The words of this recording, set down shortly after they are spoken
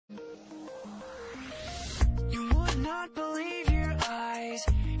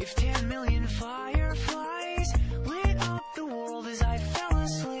If 10 million fireflies lit up the world as I fell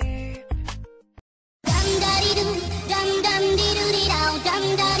asleep. Dum daddy doo, dum dum dee doo dee dow,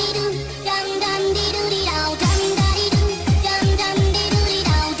 dum daddy doo, dum dum dee doo dee dow, dum daddy doo, dum dum dee doo dee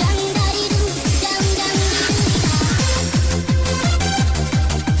dow, dum daddy doo, dum dum dee doo dee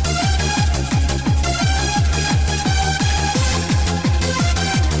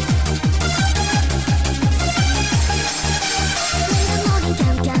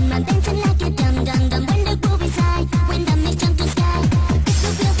I'm dancing like a dum-dum-dum when the groove is high, when the mist jump to sky. If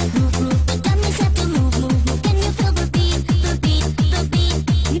you feel the groove, the dummies have to move. Can you feel the beat? Baby,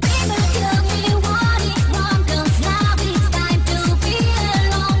 tell me what is wrong, 'cause now it's time to be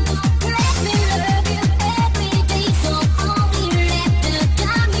alone. Let me love you every day, so only let the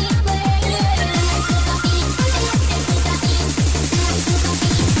dummies play.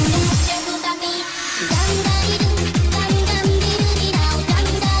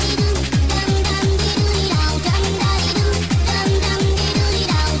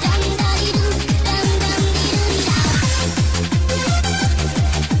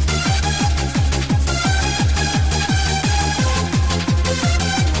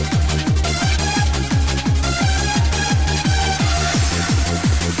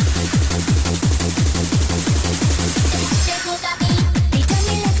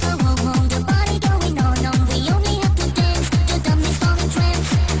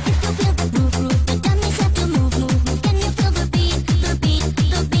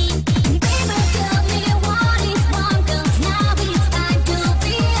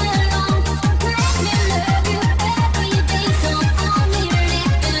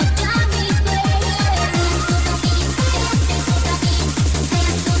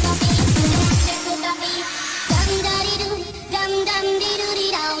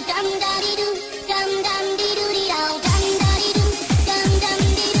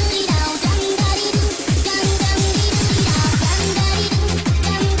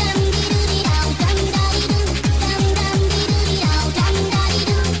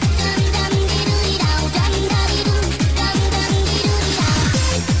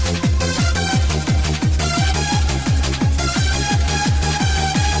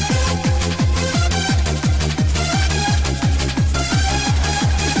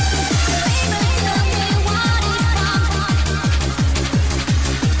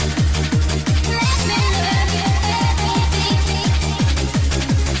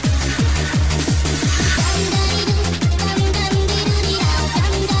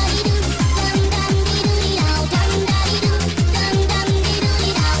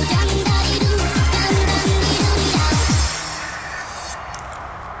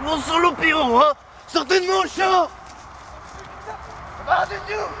 Mon solo pyro, hein. Sortez de mon champ. Pas du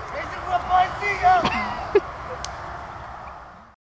tout.